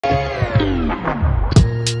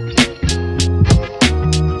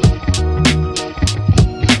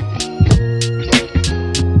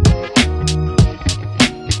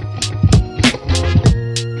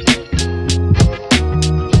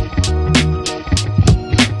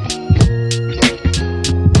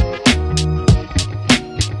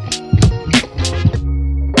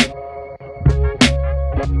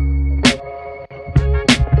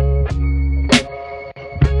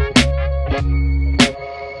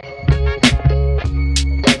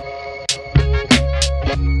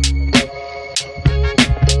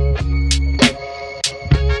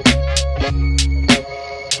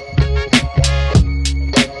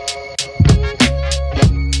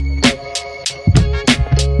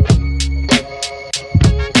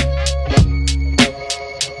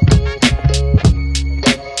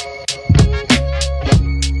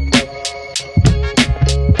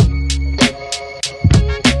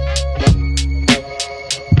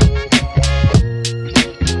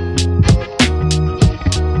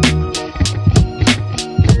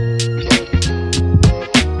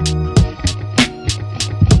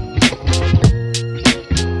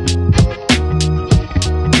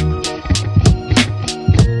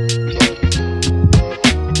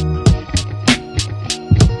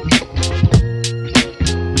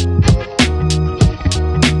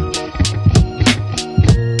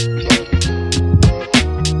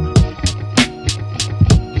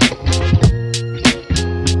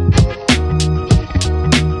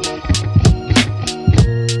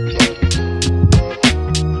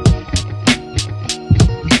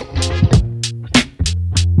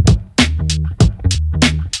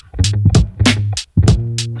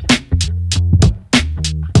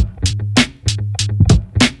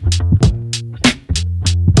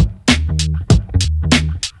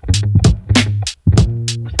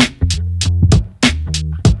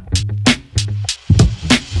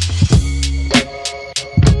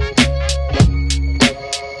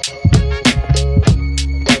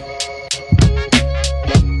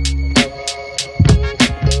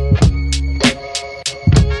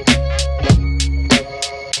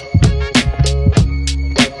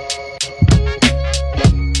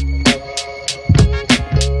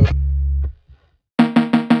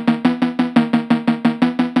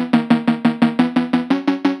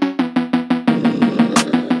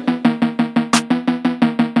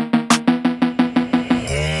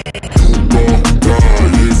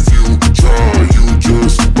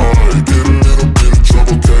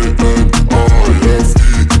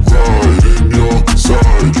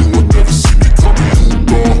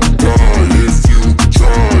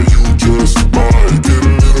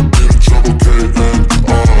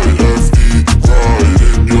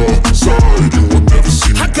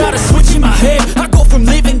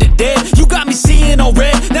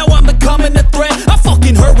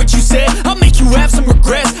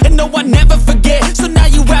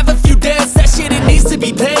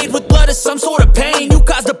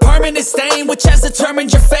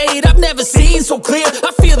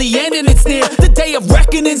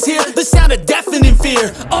weapons here, the sound of deafening fear.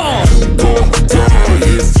 You gon' die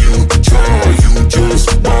if you try. You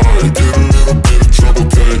just might get a little bit of trouble.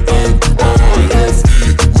 K-N-I-F-E,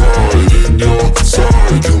 right in your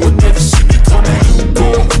side. You would never see me coming. You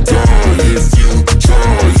gon' die if you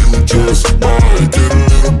try. You just might get a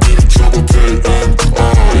little bit of trouble.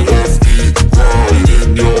 K-N-I-F-E, right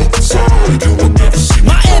in your side. You would never see me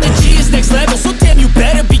My coming. energy is next level, so damn you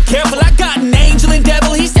better be careful. I got an angel and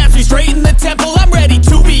devil, he stabs me straight in the temple. I'm ready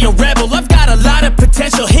to be a rebel, I've got a lot of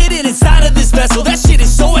potential hidden inside of this vessel. That shit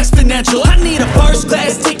is so exponential. I need a first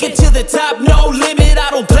class ticket to the top, no limit. I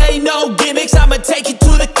don't play no gimmicks, I'ma take you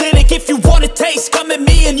to the clinic. If you want a taste, come at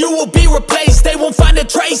me and you will be replaced. They won't find a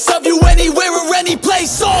trace of you anywhere or any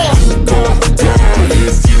place. You gon'